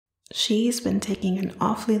She's been taking an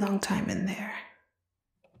awfully long time in there.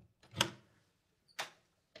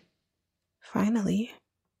 Finally.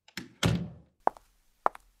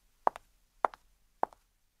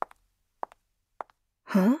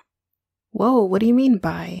 Huh? Whoa, what do you mean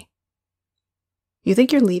by? You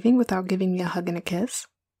think you're leaving without giving me a hug and a kiss?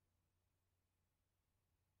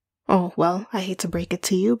 Oh, well, I hate to break it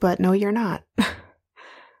to you, but no, you're not.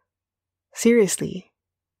 Seriously,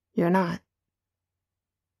 you're not.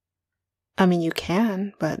 I mean, you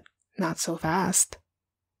can, but not so fast.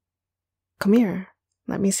 Come here,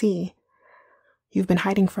 let me see. You've been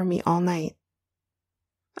hiding from me all night.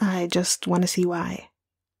 I just want to see why.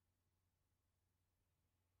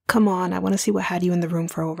 Come on, I want to see what had you in the room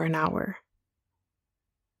for over an hour.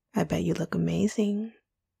 I bet you look amazing.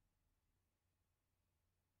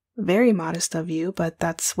 Very modest of you, but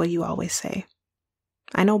that's what you always say.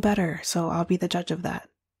 I know better, so I'll be the judge of that.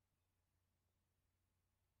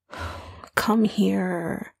 Come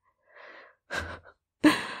here.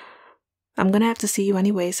 I'm gonna have to see you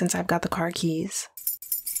anyway since I've got the car keys.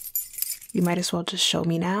 You might as well just show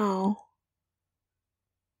me now.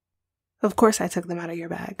 Of course I took them out of your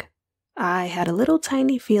bag. I had a little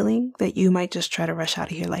tiny feeling that you might just try to rush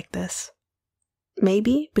out of here like this.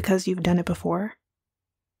 Maybe because you've done it before.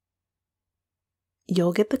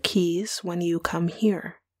 You'll get the keys when you come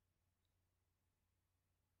here.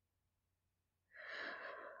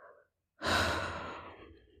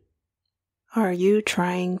 Are you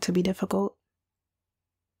trying to be difficult?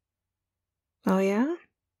 Oh yeah?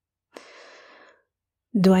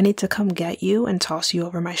 Do I need to come get you and toss you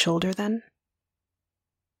over my shoulder then?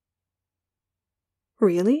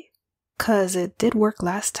 Really? 'Cause it did work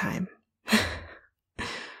last time.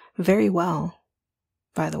 Very well,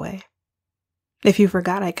 by the way. If you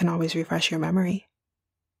forgot, I can always refresh your memory.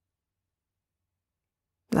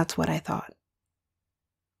 That's what I thought.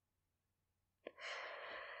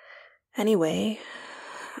 Anyway,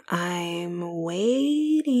 I'm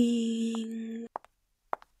waiting.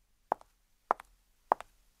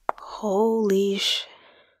 Holy sh...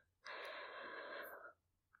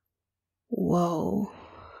 Whoa.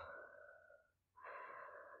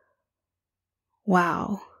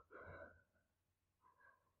 Wow.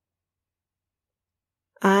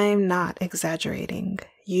 I'm not exaggerating.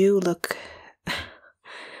 You look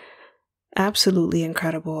absolutely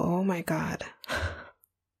incredible. Oh my God.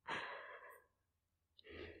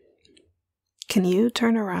 Can you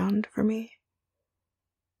turn around for me?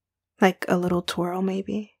 Like a little twirl,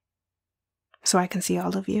 maybe? So I can see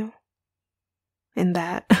all of you? In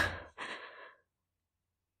that?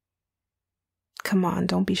 Come on,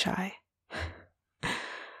 don't be shy.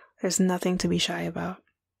 There's nothing to be shy about.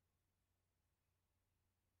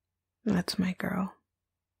 That's my girl.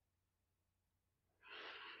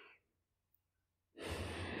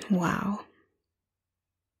 Wow.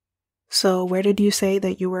 So where did you say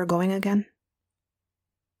that you were going again?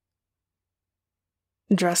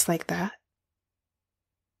 Dressed like that?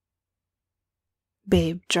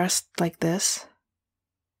 Babe, dressed like this?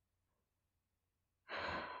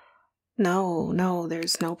 No,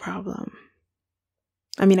 there's no problem.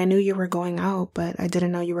 I mean, I knew you were going out, but I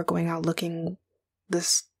didn't know you were going out looking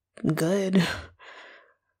this good.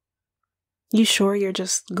 You sure you're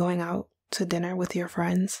just going out to dinner with your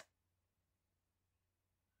friends?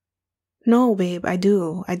 No, babe, I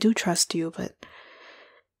do trust you, but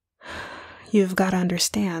you've got to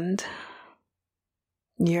understand.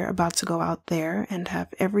 You're about to go out there and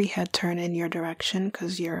have every head turn in your direction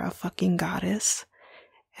because you're a fucking goddess.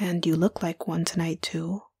 And you look like one tonight,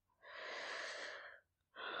 too.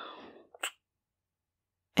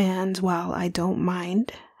 And while I don't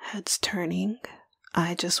mind heads turning,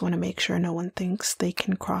 I just want to make sure no one thinks they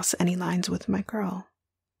can cross any lines with my girl.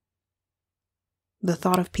 The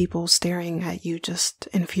thought of people staring at you just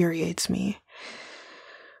infuriates me.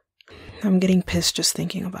 I'm getting pissed just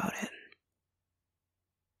thinking about it.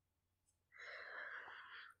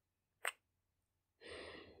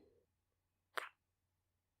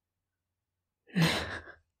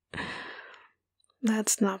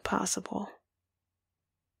 That's not possible.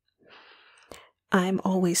 I'm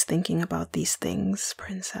always thinking about these things,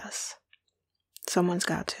 princess. Someone's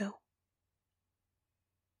got to.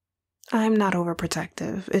 I'm not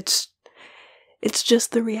overprotective. It's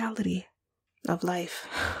just the reality of life,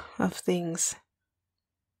 of things.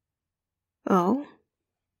 Oh?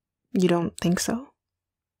 You don't think so?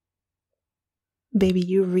 Baby,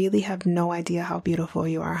 you really have no idea how beautiful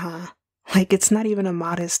you are, huh? Like, it's not even a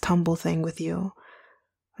modest tumble thing with you.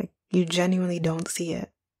 Like, you genuinely don't see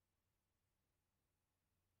it.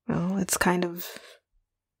 Well, it's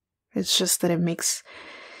just that it makes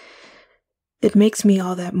It makes me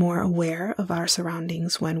all that more aware of our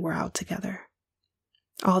surroundings when we're out together.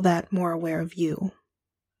 All that more aware of you.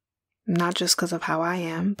 Not just because of how I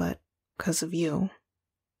am, but because of you.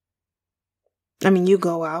 I mean, you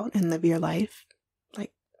go out and live your life,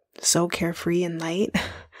 like, so carefree and light,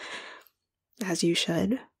 as you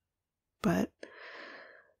should. But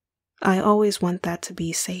I always want that to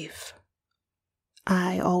be safe.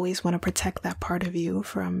 I always want to protect that part of you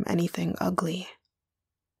from anything ugly.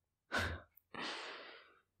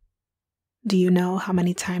 Do you know how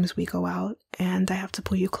many times we go out and I have to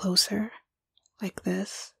pull you closer, like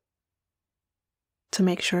this, to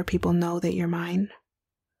make sure people know that you're mine?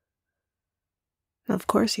 Of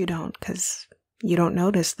course you don't, because you don't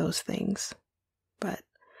notice those things, but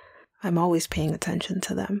I'm always paying attention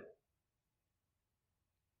to them.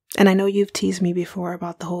 And I know you've teased me before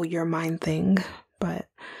about the whole you're mine thing, but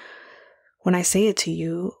when I say it to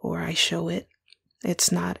you or I show it,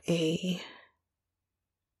 it's not a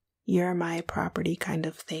you're my property kind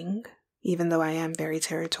of thing. Even though I am very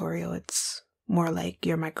territorial, it's more like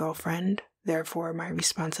you're my girlfriend, therefore my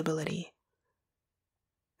responsibility.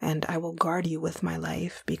 And I will guard you with my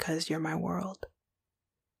life because you're my world.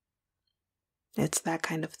 It's that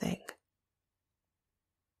kind of thing.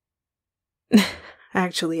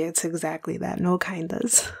 Actually, it's exactly that. No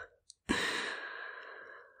kindas.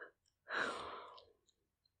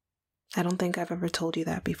 I don't think I've ever told you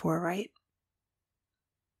that before, right?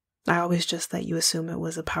 I always just let you assume it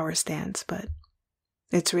was a power stance, but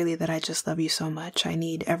it's really that I just love you so much. I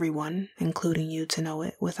need everyone, including you, to know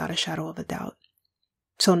it without a shadow of a doubt.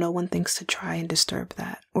 So no one thinks to try and disturb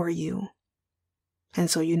that, or you. And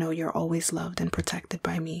so you know you're always loved and protected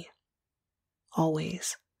by me.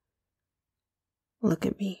 Always. Look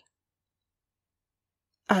at me.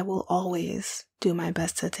 I will always do my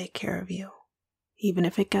best to take care of you. Even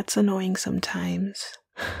if it gets annoying sometimes.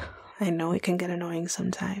 I know it can get annoying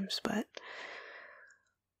sometimes, but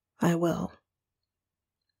I will.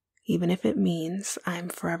 Even if it means I'm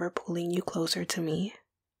forever pulling you closer to me,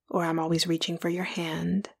 or I'm always reaching for your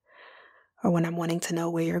hand, or when I'm wanting to know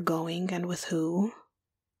where you're going and with who,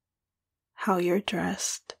 how you're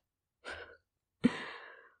dressed.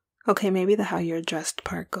 Okay, maybe the how you're dressed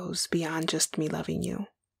part goes beyond just me loving you.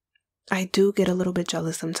 I do get a little bit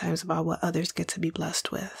jealous sometimes about what others get to be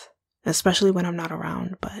blessed with, especially when I'm not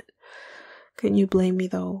around, but can you blame me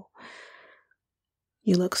though?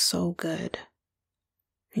 You look so good,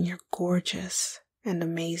 and you're gorgeous and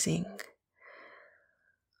amazing.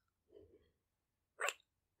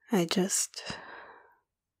 I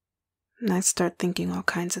start thinking all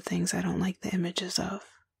kinds of things I don't like the images of.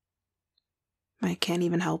 I can't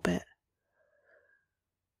even help it.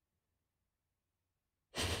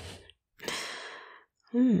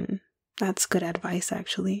 That's good advice,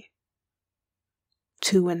 actually.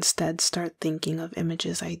 To instead start thinking of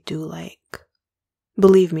images I do like.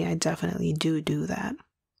 Believe me, I definitely do that.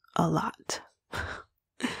 A lot.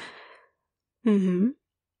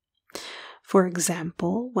 For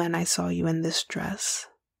example, when I saw you in this dress,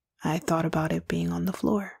 I thought about it being on the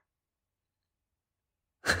floor.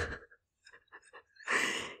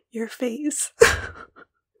 Your face.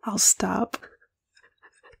 I'll stop.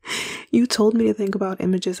 You told me to think about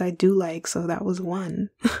images I do like, so that was one.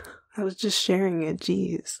 I was just sharing it,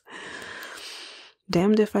 jeez.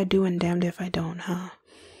 Damned if I do and damned if I don't, huh?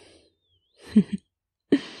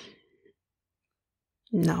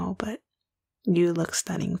 No, but you look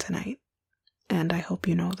stunning tonight, and I hope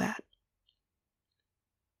you know that.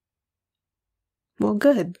 Well,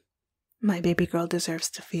 good. My baby girl deserves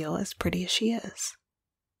to feel as pretty as she is.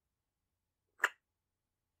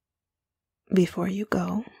 Before you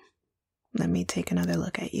go, let me take another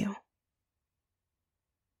look at you.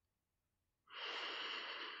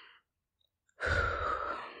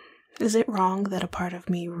 Is it wrong that a part of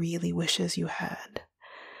me really wishes you had,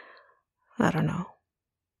 I don't know,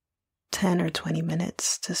 10 or 20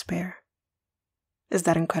 minutes to spare? Is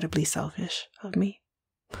that incredibly selfish of me?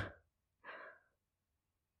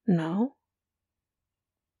 No?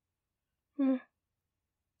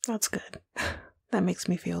 That's good. That makes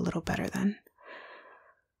me feel a little better then.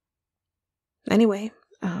 Anyway,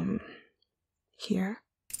 here,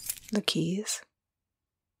 the keys.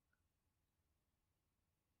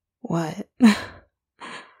 What?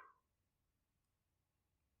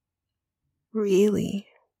 Really?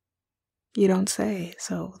 You don't say,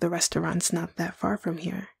 so the restaurant's not that far from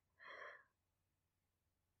here.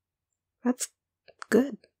 That's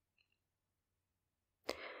good.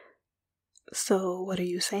 So, what are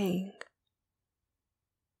you saying?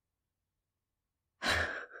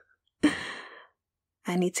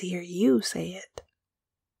 I need to hear you say it.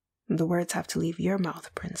 The words have to leave your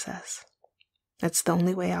mouth, princess. That's the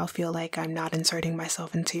only way I'll feel like I'm not inserting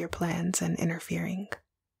myself into your plans and interfering.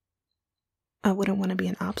 I wouldn't want to be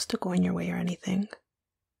an obstacle in your way or anything.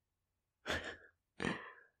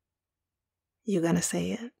 You gonna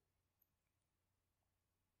say it?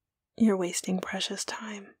 You're wasting precious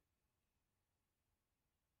time.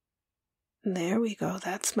 There we go,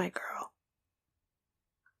 that's my girl.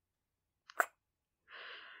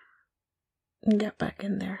 Get back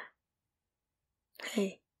in there.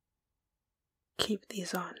 Hey, keep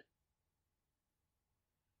these on.